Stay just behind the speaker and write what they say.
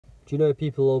Do you know how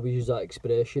people always use that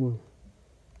expression?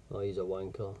 Oh, he's a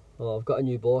wanker. Oh, I've got a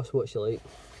new boss, what's he like?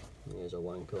 He's a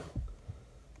wanker.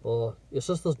 Oh, your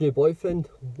sister's new boyfriend,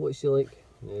 what's he like?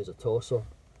 He's a tosser.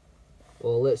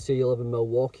 Or let's say you live in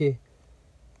Milwaukee.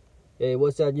 Hey,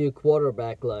 what's that new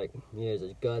quarterback like? He's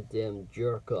a goddamn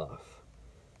jerk off.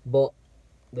 But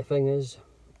the thing is,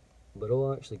 we're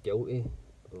all actually guilty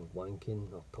of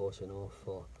wanking or tossing off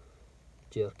or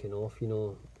jerking off, you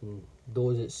know. And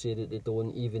those that say that they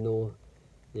don't, even though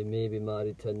they may be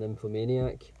married to a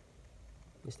nymphomaniac,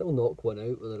 they still knock one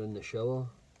out when they're in the shower.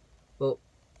 But,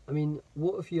 I mean,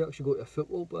 what if you actually go to a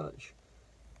football match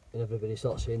and everybody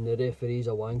starts saying the referee's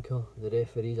a wanker, the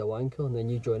referee's a wanker, and then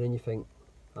you join in and you think,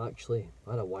 actually,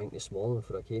 I had a wank this morning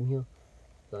before I came here.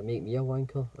 Does that make me a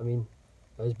wanker? I mean,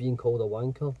 is being called a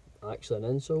wanker actually an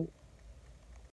insult?